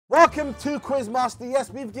Welcome to Quizmaster. Yes,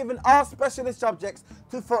 we've given our specialist subjects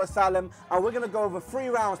to Foot Asylum, and we're going to go over 3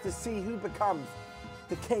 rounds to see who becomes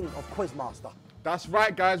the king of Quizmaster. That's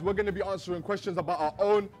right, guys. We're going to be answering questions about our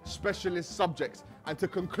own specialist subjects. And to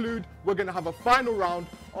conclude, we're going to have a final round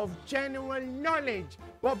of general knowledge.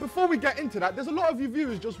 But before we get into that, there's a lot of you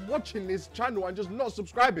viewers just watching this channel and just not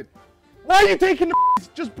subscribing. Why are you taking the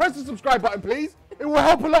Just press the subscribe button, please. It will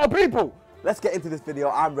help a lot of people. Let's get into this video.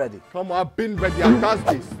 I'm ready. Come on, I've been ready. I does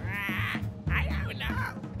this. I don't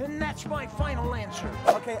know. And that's my final answer.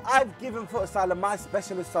 Okay, I've given Foot Asylum my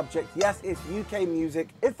specialist subject. Yes, it's UK music.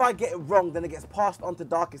 If I get it wrong, then it gets passed on to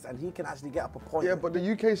Darkest and he can actually get up a point. Yeah, but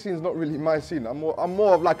the UK scene's not really my scene. I'm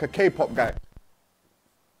more of like a K-pop guy.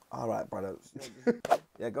 All right, brother.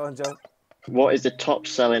 Yeah, go on, Joe. What is the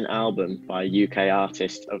top-selling album by a UK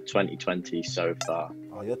artist of 2020 so far?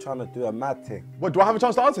 Oh, you're trying to do a mad thing. What, do I have a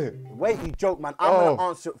chance to answer here? Wait, you joke, man. I'm going to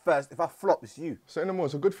answer it first. If I flop, it's you. Say no more.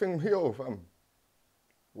 It's a good thing here, fam.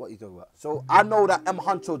 What are you talking about? So, I know that M.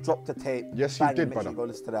 Huncho dropped a tape. Yes, he did, brother. Go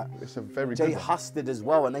listen to that. It's a very Jay good one. Huss did as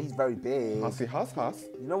well, and he's very big. Huss. You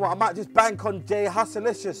know what? I might just bank on Jay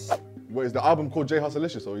Hussalicious. What, is the album called Jay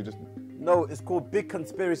Hussalicious, or you just... No, it's called Big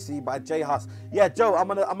Conspiracy by Jay Huss. Yeah, Joe, I'm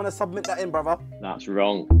gonna submit that in, brother. That's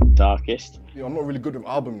wrong. Darkest. Yeah, I'm not really good with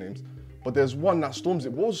album names, but there's one that storms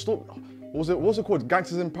it. What was it called?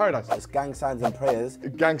 Gangsters in Paradise. It's Gang Signs and Prayers.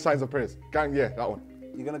 Gang Signs and Prayers. Yeah, that one.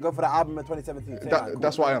 You're gonna go for that album in 2017.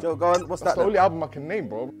 That's what I am. Joe, go on. What's That's that? the only album I can name,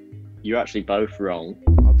 bro. You're actually both wrong.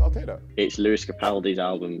 I'll take that. It's Lewis Capaldi's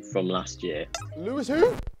album from last year. Lewis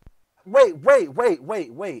who? Wait.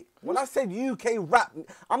 When I said UK rap,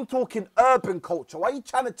 I'm talking urban culture. Why are you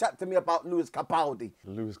trying to chat to me about Lewis Capaldi?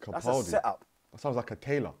 Lewis Capaldi. That's a setup. That sounds like a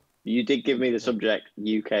tailor. You did give me the subject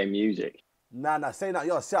UK music. Nah, say that.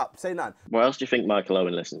 You're a setup. Say that. What else do you think Michael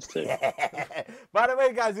Owen listens to? By the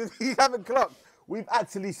way, guys, if you haven't clocked, we've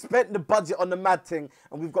actually spent the budget on the mad thing,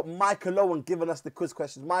 and we've got Michael Owen giving us the quiz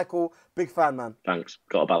questions. Michael, big fan, man. Thanks.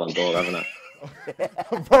 Got a Ballon d'Or, haven't I?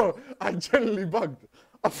 Bro, I genuinely bugged.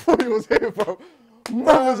 I thought he was here, bro.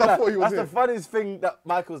 I thought he was That's here. the funniest thing that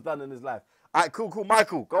Michael's done in his life. All right, cool.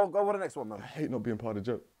 Michael, go on to the next one, man. I hate not being part of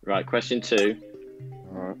the joke. Right, question 2.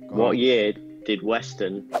 What year did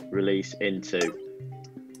Western release Into?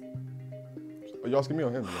 Are you asking me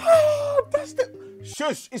or him? Oh, that's the...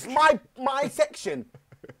 Shush, it's my section.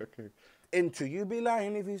 Okay. Into, you be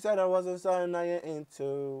lying if you said I wasn't something now you're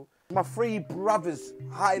into. My 3 brothers,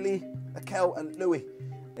 Hailey, Akel, and Louis.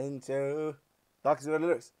 Into... Darkest, you know the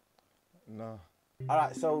lyrics? Nah. All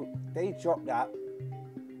right, so they dropped that.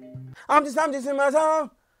 I'm just in my time.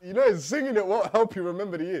 You know, singing it won't help you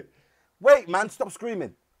remember the year. Wait, man, stop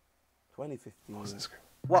screaming. 2015. What's that scream?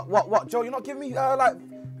 What? Joe, you're not giving me, like,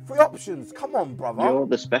 3 options. Come on, brother. You're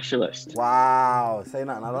the specialist. Wow. Say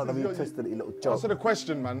nothing. I don't know if you twisted it, you little joke. Answer the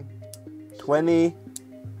question, man.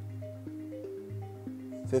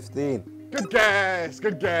 2015. Good guess.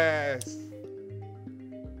 Good guess.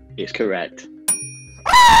 It's correct.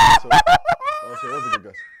 So it was a good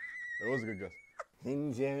guess. It was a good guess.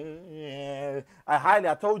 Hailey,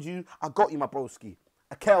 I told you, I got you, my broski.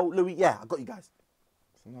 Akel, Louis, yeah, I got you guys.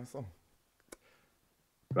 It's a nice song.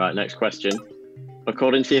 Right, next question.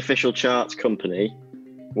 According to the official charts company,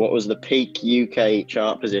 what was the peak UK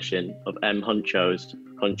chart position of M. Huncho's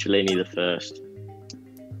Huncholini the First?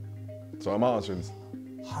 So I'm answering this.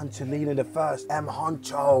 Huncholini the First, M.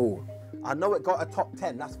 Huncho. I know it got a top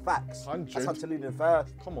 10, that's facts. 100? That's Huncholini the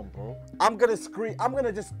First. Come on, bro. I'm gonna just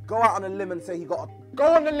go out on a limb and say he got a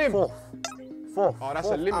Go on the limb. fourth. Oh, that's a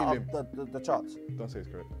Fourth limmy out limb. of the charts. Don't say it's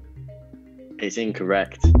correct. It's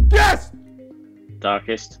incorrect. Yes!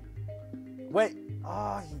 Darkest. Wait, you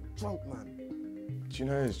joke, man. Do you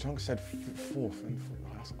know, Chunkz said 4th and 4th.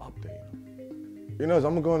 Oh, that's up there, you know.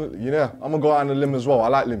 I'm gonna go out on a limb as well. I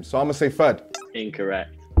like limbs, so I'm gonna say 3rd.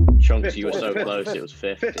 Incorrect. Chunkz, you were so close, it was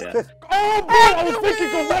 5th, yeah. Oh, bro, I was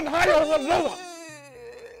thinking go one higher or one lower.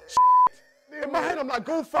 In my head, I'm like,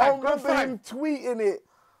 go 5, I go remember 5. him tweeting it.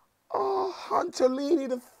 Oh, Huncholini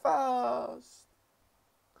the First.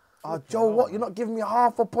 Oh, Joe, what? You're not giving me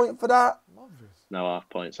half a point for that? No half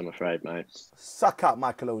points, I'm afraid, mate. Suck out,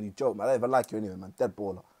 Michael Owen, you joke, man. I don't even like you anyway, man. Dead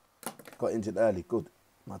baller. Got injured early, good.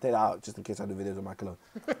 I'll take that out just in case I do videos with Michael Owen.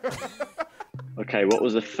 Okay, what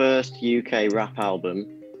was the first UK rap album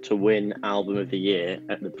to win Album of the Year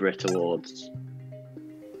at the Brit Awards?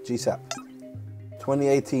 GSAP.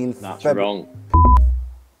 2018. That's wrong.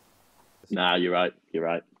 Nah, you're right. You're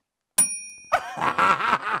right.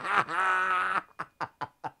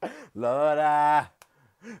 Lord,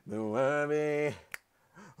 don't worry.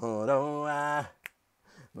 Oh, don't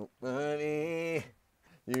worry.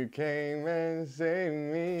 You came and saved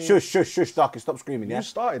me. Shush, shush, shush, Darkest. Stop screaming, yeah? You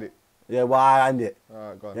started it. Yeah, well, I end it.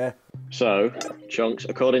 Alright, go on. Yeah. So, Chunkz,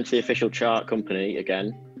 according to the official chart company,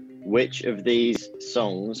 again, which of these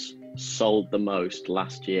songs sold the most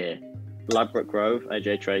last year? Ladbroke Grove,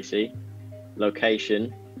 AJ Tracy.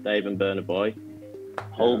 Location, Dave and Burna Boy.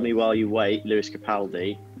 Hold Me While You Wait, Lewis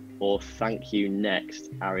Capaldi. Or Thank You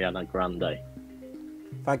Next, Ariana Grande.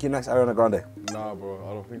 Thank you, next, Ariana Grande. Nah, bro,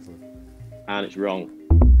 I don't think so. And it's wrong.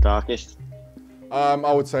 Darkest? I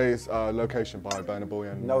would say it's Location by Burna Boy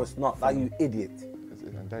and... No, it's not. That you idiot.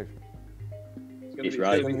 And Dave. It's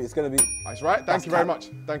right. It's gonna be. That's right. Thank you very much.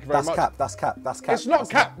 Thank you very much. That's cap. That's cap. It's not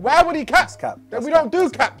cap. Why would he cap? That's cap. Then we don't do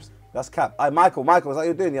caps. That's cap. Hey, Michael, is that what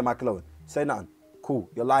you're doing? Yeah, Michael Owen. Say nothing. Cool.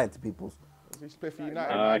 You're lying to people.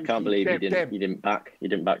 I can't believe you didn't back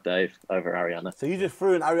Dave over Ariana. So you just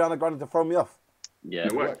threw in Ariana Grande to throw me off? Yeah.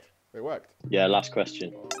 It worked. It worked. Yeah, last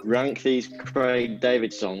question. Rank these Craig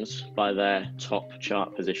David songs by their top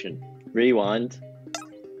chart position. Rewind,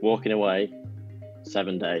 Walking Away,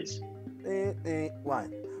 7 Days.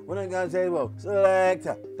 Wine. When I go say, well,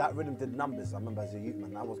 selector. That rhythm did numbers. I remember as a youth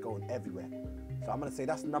man, I was going everywhere. So I'm gonna say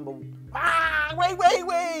that's number.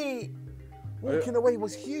 Wait. Walking Away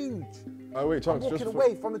was huge. Oh wait, Chunkz. Walking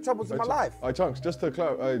away from the troubles of my life. Chunkz, just to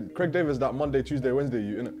clarify, Craig David's that Monday, Tuesday, Wednesday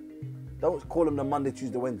you, innit? Don't call him the Monday,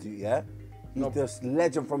 Tuesday, Wednesday, yeah? He's this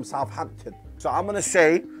legend from Southampton. So I'm gonna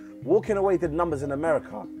say, Walking Away did numbers in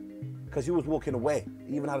America because he was walking away.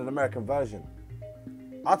 He even had an American version.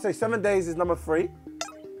 I'd say 7 Days is number 3. You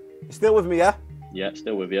still with me, yeah? Yeah,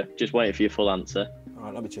 still with you. Just waiting for your full answer. All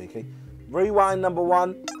right, let me cheeky. Rewind number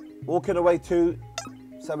 1, Walking Away 2,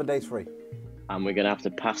 7 Days 3. And we're going to have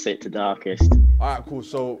to pass it to Darkest. All right, cool.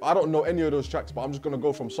 So I don't know any of those tracks, but I'm just going to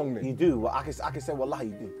go from song name. You do. Well, I can say, wallah,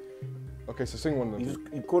 you do. Okay, so sing one then.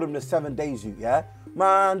 You called him the 7 Days, yeah?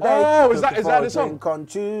 Monday. Oh, is that the song? On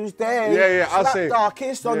Tuesday. Yeah, I'll say.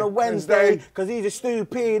 Darkest on a Wednesday. Because he's a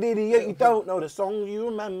stupid idiot. You don't know the song you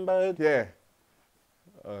remembered. Yeah.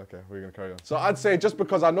 Okay, we're going to carry on. So I'd say just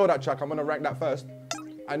because I know that track, I'm going to rank that first.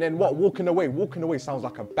 And then what? Walking Away. Walking Away sounds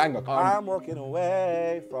like a banger. I'm walking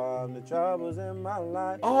away from the troubles in my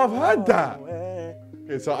life. Oh, I've heard that.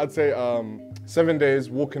 Okay, so I'd say 7 Days,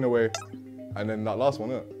 Walking Away, and then that last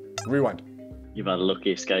one, Rewind. You've had a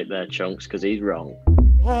lucky escape there, Chunkz, because he's wrong.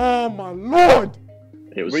 Oh, my Lord.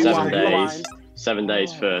 It was Rewind. 7 Days. 7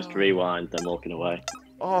 Days first, Rewind, then Walking Away.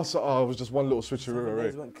 Oh, so it was just one little switcheroo. 7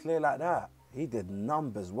 Days went clear like that. He did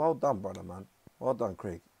numbers. Well done, brother, man. Well done,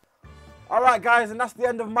 Craig. All right, guys, and that's the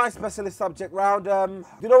end of my specialist subject round.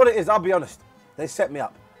 You know what it is? I'll be honest. They set me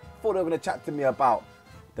up. Thought they were going to chat to me about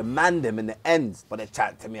the mandem and the ends, but they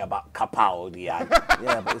chatted to me about Capaldi. Yeah,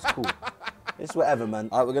 but it's cool. It's whatever, man.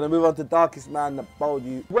 All right, we're going to move on to Darkest Man that bowled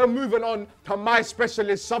you. We're moving on to my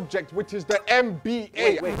specialist subject, which is the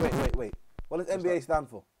NBA. Wait. What does NBA stand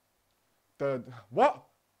for? The what?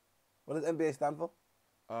 What does NBA stand for?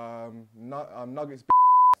 Nuggets.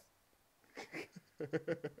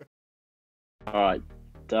 All right,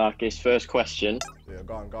 Darkest, first question. Yeah,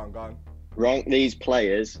 go on. Rank these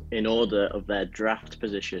players in order of their draft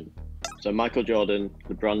position. So Michael Jordan,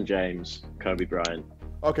 LeBron James, Kobe Bryant.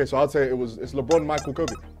 Okay, so I'd say it's LeBron, Michael,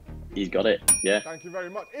 Kobe. He's got it, yeah. Thank you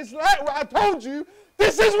very much. It's like what I told you.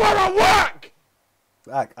 This is where I work.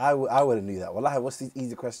 Like, I would have knew that. Wallahi, what's these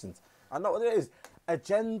easy questions? I know what it is.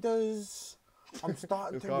 Agendas. I'm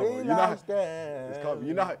starting to realise that.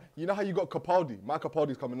 You know how you got Capaldi? My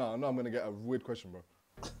Capaldi's coming out. I know I'm going to get a weird question, bro.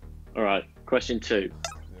 All right, question 2.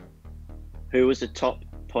 Yeah. Who was the top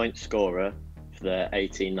point scorer for the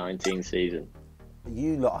 18-19 season?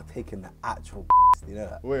 You lot are taking the actual you know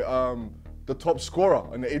that? Wait, the top scorer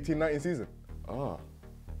in the 18-19 season? I'll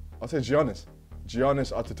say Giannis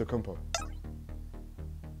Antetokounmpo.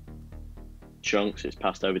 Chunkz, it's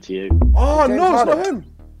passed over to you. Oh, James no, Harden. it's not him.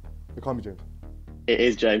 It can't be James. It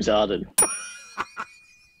is James Harden.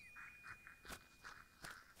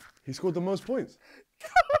 He scored the most points.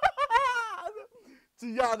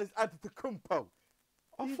 Giannis Antetokounmpo.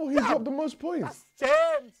 I thought he dropped the most points. That's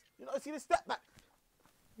James. You know, see the step back.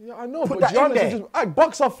 Yeah, I know, Put but that in Giannis there. is just... Hey,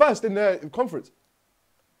 Bucks are first in the conference.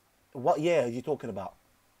 What year are you talking about?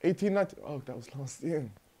 18-19. Oh, that was last year.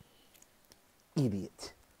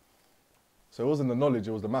 Idiot. So it wasn't the knowledge,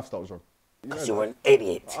 it was the maths that was wrong. Because you're an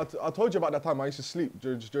idiot. I told you about that time I used to sleep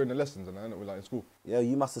during the lessons and I ended up like in school. Yeah,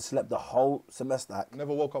 you must have slept the whole semester.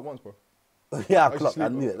 Never woke up once, bro. Yeah, I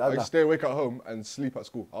knew it. I used to stay awake at home and sleep at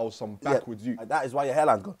school. I was some backwards youth. That is why your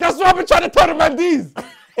hairline's gone. That's what I've been trying to tell the man these.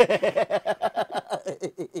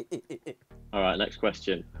 All right, next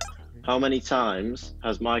question. How many times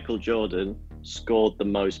has Michael Jordan scored the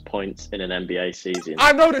most points in an NBA season?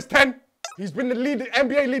 I know this, 10. He's been the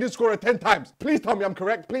NBA leading scorer 10 times. Please tell me I'm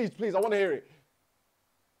correct. Please, please, I want to hear it.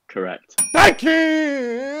 Correct. Thank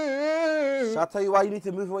you! Shall I tell you why you need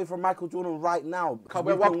to move away from Michael Jordan right now? Because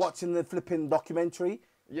we've been watching the flipping documentary.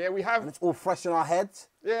 Yeah, we have. And it's all fresh in our heads.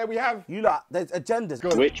 Yeah, we have. You lot, there's agendas.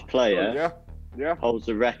 Good. Which player Yeah. holds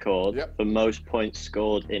the record for most points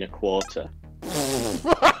scored in a quarter?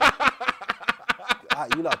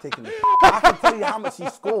 You lot are taking the I can tell you how much he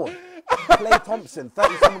scored. Klay Thompson,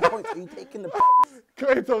 37 points. Are you taking the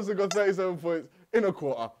Klay Thompson got 37 points in a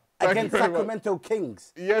quarter. against Sacramento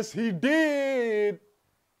Kings? Yes, he did.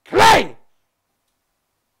 Klay!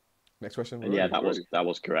 Next question. And yeah, that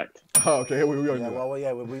was correct. Oh, okay, we already Yeah, knew well,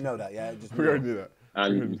 yeah, we know that. Yeah, just that. We already knew that.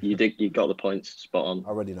 And you got the points spot on. I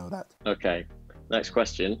already know that. Okay, next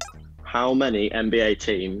question. How many NBA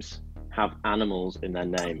teams have animals in their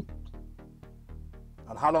name?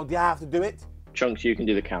 And how long do I have to do it? Chunks, you can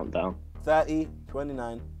do the countdown. 30,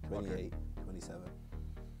 29, 28, 27.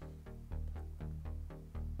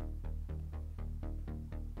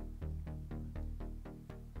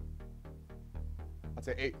 I'd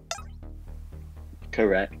say 8.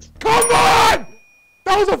 Correct. Come on!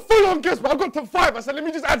 That was a full-on guess, but I got to 5. I said, let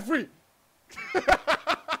me just add 3.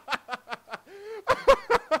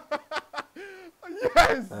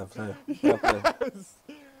 Yes! Fair play. Yes!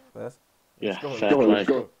 Yeah, Let's fair go, play.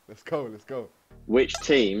 let's go. Which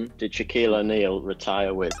team did Shaquille O'Neal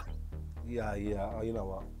retire with? Yeah. Oh, you know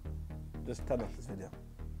what? Just turn off this video.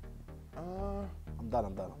 I'm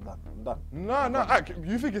done. No,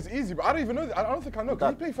 you think it's easy, but I don't even know. I don't think I know. Can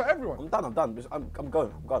you play for everyone? I'm done. I'm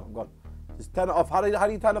going. Just turn it off. How do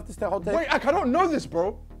you turn off this whole thing? Wait, I don't know this,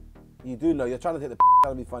 bro. You do know. You're trying to take the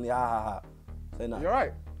trying to be funny. Ha ha ha. Say no. You're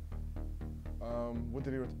right. What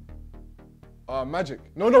did he Magic.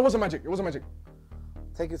 No, it wasn't Magic. It wasn't Magic.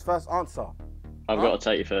 Take his first answer. I've got to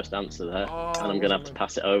take your first answer there, and I'm going to have to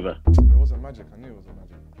pass it over. It wasn't Magic. I knew it wasn't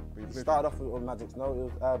Magic. He started off with Magic. No, it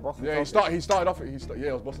was Boston. Yeah, Celtics. he started off. Yeah,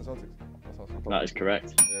 it was Boston Celtics. That's how That is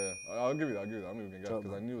correct. Yeah, I'll give you that. I'm not even gonna guess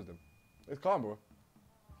because I knew it was them. It's calm, bro.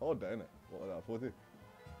 Hold that, innit? What was that? 4-2.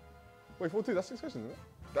 Wait, 4-2. That's 6 questions, isn't it?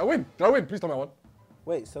 Did I win? Please tell me I won.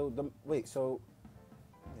 Wait, so yeah, you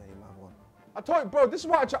might have won. I told you, bro. This is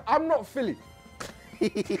why I'm not Philly.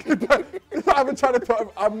 I've been trying to tell him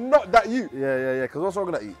I'm not that you. Yeah. Because what's wrong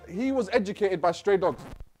with that? He was educated by stray dogs.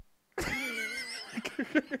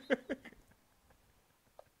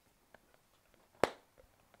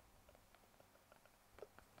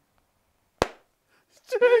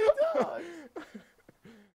 Stray dogs.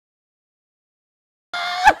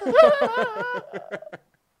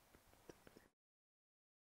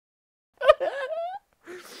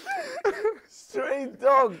 Stray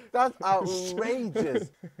dog. That's outrageous.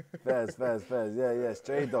 Fairs. Yeah.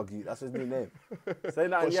 Stray dog. That's his new name. Say that.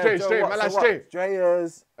 Well, Yeah, stray. Joe, Man, like stray.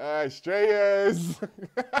 Strayers. Strayers.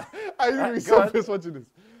 I'm going to be so pissed watching this.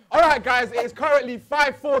 All right, guys. It is currently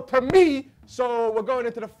 5-4 to me. So we're going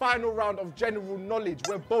into the final round of general knowledge.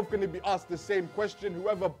 We're both going to be asked the same question.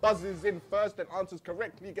 Whoever buzzes in first and answers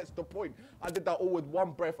correctly gets the point. I did that all with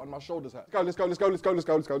one breath and my shoulders hurt. Let's go.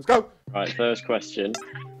 Right, first question.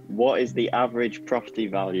 What is the average property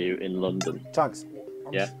value in London? Chunkz.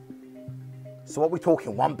 Yeah, So what we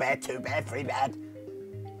talking? 1 bed, 2 bed, 3 bed?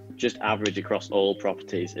 just average across all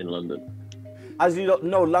properties in London. As you don't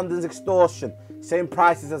know, London's extortion. Same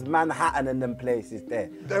prices as Manhattan and them places there.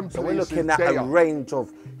 So we're looking at a range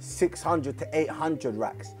of 600 to 800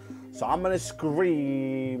 racks. So I'm gonna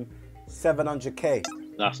scream 700k.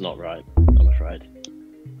 That's not right, I'm afraid.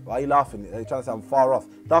 Why are you laughing? Are you trying to say I'm far off?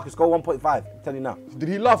 Darkest, go 1.5. I'm telling you now. Did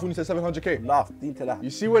he laugh when you said 700k? Laugh. Didn't that. You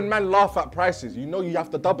see when man laugh at prices, you know you have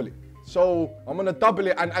to double it. So I'm going to double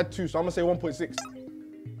it and add 2. So I'm going to say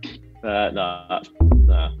 1.6. No.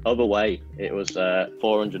 Other way, it was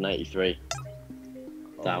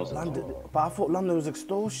 483,000. London, but I thought London was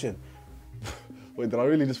extortion. Wait, did I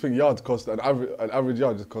really just think yards cost, an average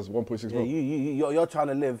yard just cost 1.6 Yeah, you're trying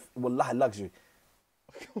to live with luxury.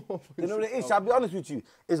 You know what it is? I'll be honest with you.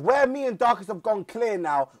 It's where me and Darkest have gone clear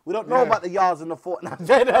now. We don't know about the yards and the fort now.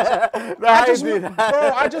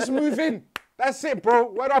 I just move in. That's it,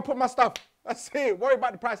 bro. Where do I put my stuff? That's it. Worry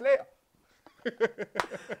about the price later.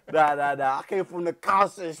 Nah. I came from the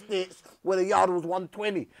castle estates where the yard was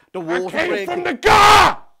 120. The walls I came breaking. from the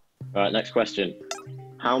car! All right, next question.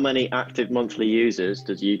 How many active monthly users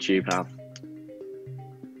does YouTube have?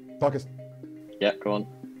 Darkest. Yeah, go on.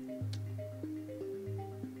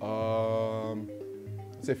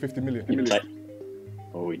 Let's say 50 million.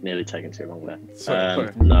 Oh, we'd nearly taken too long there.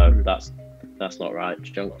 Sorry. No, that's not right.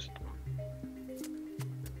 Chunks.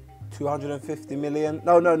 250 million?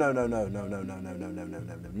 No.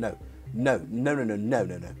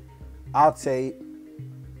 I'd say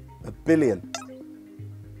 $1 billion.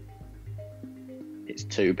 It's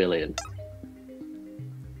 2 billion.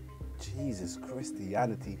 Jesus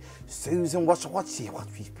Christianity. Susan, what? God's What? And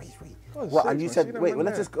sakes, you man, said, see that wait, man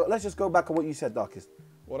well, there. let's just go back on what you said, Darkest.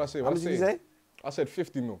 What'd I say? How What'd much I did you say? I said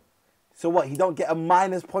 50 mil. So what? He don't get a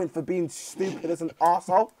minus point for being stupid as an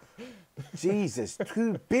arsehole? Jesus,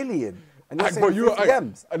 2 billion. And you're saying 50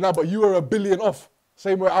 M's. Nah, but you were $1 billion off.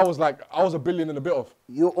 Same way I was $1 billion and a bit off.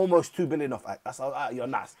 You're almost 2 billion off. That's you're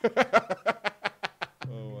nice. Oh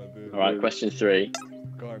my days. All right, question 3.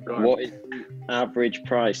 Go on. What is the average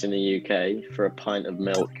price in the UK for a pint of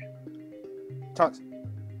milk? Chunkz.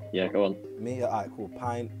 Yeah, go on. Me, alright, cool.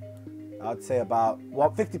 Pint. I'd say about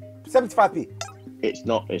 75p. It's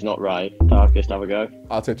not right. Darkest, have a go.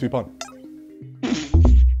 I'll say £2.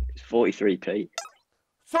 It's 43p.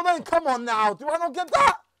 So then, come on now. Do I not get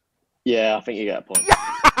that? Yeah, I think you get a point.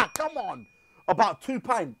 Come on. About £2. You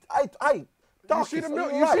Darkest, see the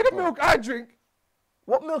milk? are You see right, the bro? milk I drink?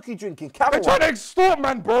 What milk are you drinking? They're Camel. trying to extort,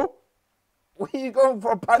 man, bro. Where are you going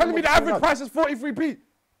for a pint? Telling me the average price is 43p.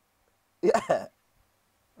 Yeah. A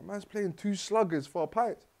man's playing 2 sluggers for a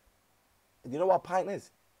pint. You know what a pint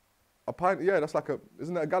is? A pint, yeah, that's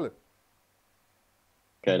isn't that a gallon?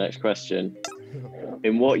 Okay, next question.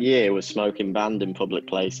 In what year was smoking banned in public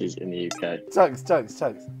places in the UK?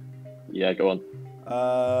 Chunkz. Yeah, go on.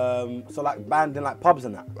 So like banned in like pubs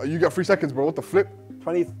and that. You got 3 seconds, bro. What the flip?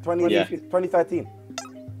 2013.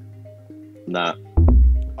 Nah,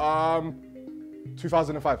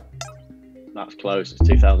 2005. that's close. It's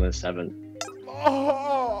 2007.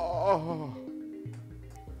 Oh.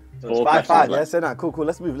 Four 5-5, questions yeah, left. say that. Cool.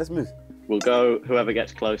 Let's move. We'll go whoever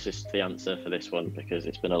gets closest to the answer for this one because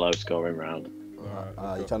it's been a low scoring round.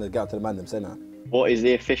 You're trying to get out to the man, them, say that. What is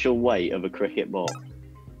the official weight of a cricket ball?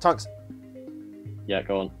 Chunkz, Yeah,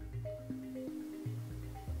 go on.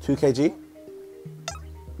 2 kg?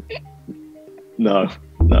 No.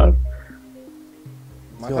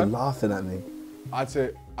 You're turn? laughing at me. I'd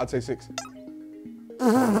say 6.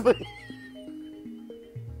 I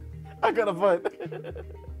got a point.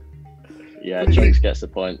 Yeah, Chunkz gets the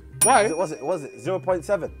point. Why? Was it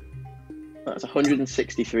 0.7? That's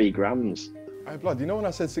 163 grams. Hey, blood, you know when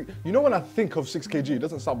I said 6, you know when I think of 6 kg, it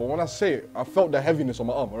doesn't sound, but when I say it, I felt the heaviness on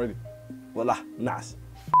my arm already. Voila, nice.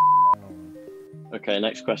 Okay,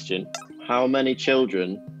 next question. How many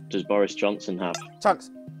children does Boris Johnson have? Chunkz,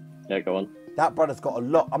 Yeah, go on. that brother's got a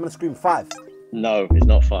lot. I'm gonna scream 5. No, it's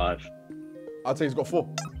not 5. I'd say he's got 4.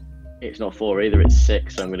 It's not 4 either, it's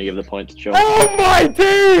 6, so I'm going to give the point to Chunkz. Oh my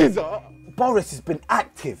days! Boris has been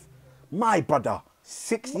active. My brother,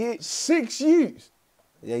 6 years. 6 years?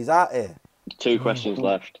 Yeah, he's out here. 2 questions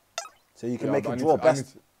left. So you can Yeah, make but a I draw need to- I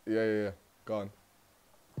best. need to- Yeah. Go on.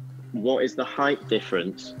 What is the height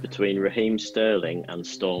difference between Raheem Sterling and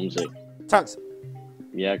Stormzy? Chunkz,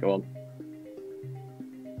 Yeah, go on.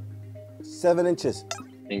 7 inches.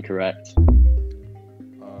 Incorrect.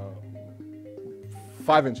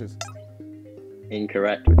 5 inches.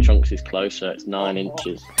 Incorrect, but Chunkz is closer. It's 9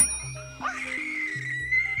 inches.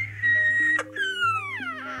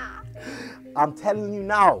 I'm telling you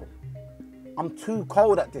now, I'm too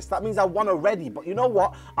cold at this. That means I won already. But you know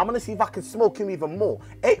what? I'm going to see if I can smoke him even more.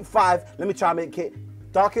 8-5. Let me try and make it.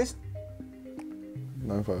 Darkest?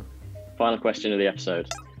 9-5. Final question of the episode.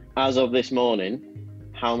 As of this morning,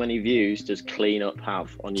 how many views does Clean Up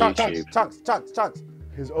have on YouTube? Chunkz.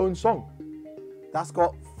 His own song. That's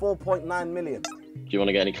got 4.9 million. Do you want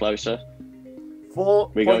to get any closer?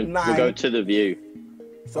 4.9. We'll go to the view.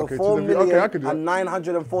 So Okay, to 4 the view. million Okay, I can do and that.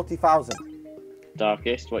 940,000.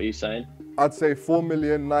 Darkest, what are you saying? I'd say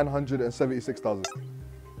 4,976,000.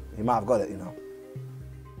 He might have got it, you know.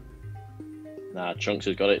 Nah, Chunkz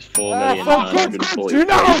has got it. It's Do you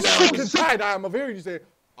know how sick and 4,940,000. tired I am of hearing you say,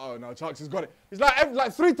 oh no, Chunkz has got it. It's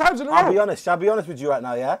like 3 times in a I'll be row. honest. Shall I be honest with you right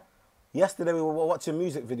now, yeah? Yesterday we were watching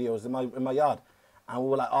music videos in my yard. And we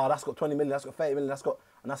were like, oh, that's got 20 million, that's got 30 million, that's got...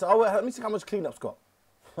 And I said, oh, wait, let me see how much Clean Up's got.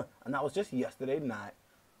 And that was just yesterday night.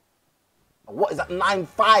 What is that,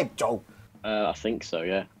 9.5, Joe? I think so,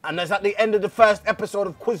 yeah. And that's at the end of the first episode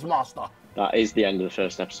of Quizmaster. That is the end of the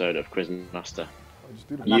first episode of Quizmaster. Just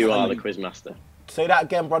do that. You That's are how the Quizmaster. Say that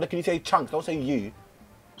again, brother. Can you say Chunkz? Don't say you.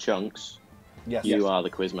 Chunkz, Yes. you are the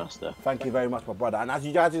Quizmaster. Thank you very much, my brother. And as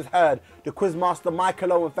you guys just heard, the Quizmaster,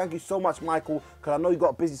 Michael Owen, thank you so much, Michael, because I know you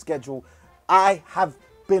got a busy schedule. I have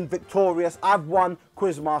been victorious. I've won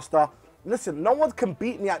Quizmaster. Listen, no one can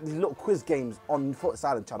beat me at these little quiz games on Foot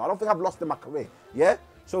Silent Channel. I don't think I've lost in my career, yeah?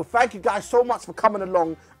 So thank you guys so much for coming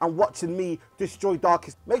along and watching me destroy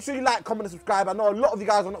Darkest. Make sure you like, comment, and subscribe. I know a lot of you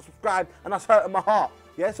guys are not subscribed, and that's hurting my heart,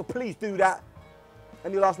 yeah? So please do that.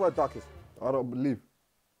 Any last word, Darkest? I don't believe.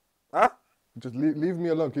 Huh? Just leave me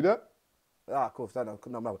alone, can you do that? Ah, cool.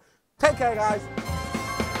 No, take care, guys.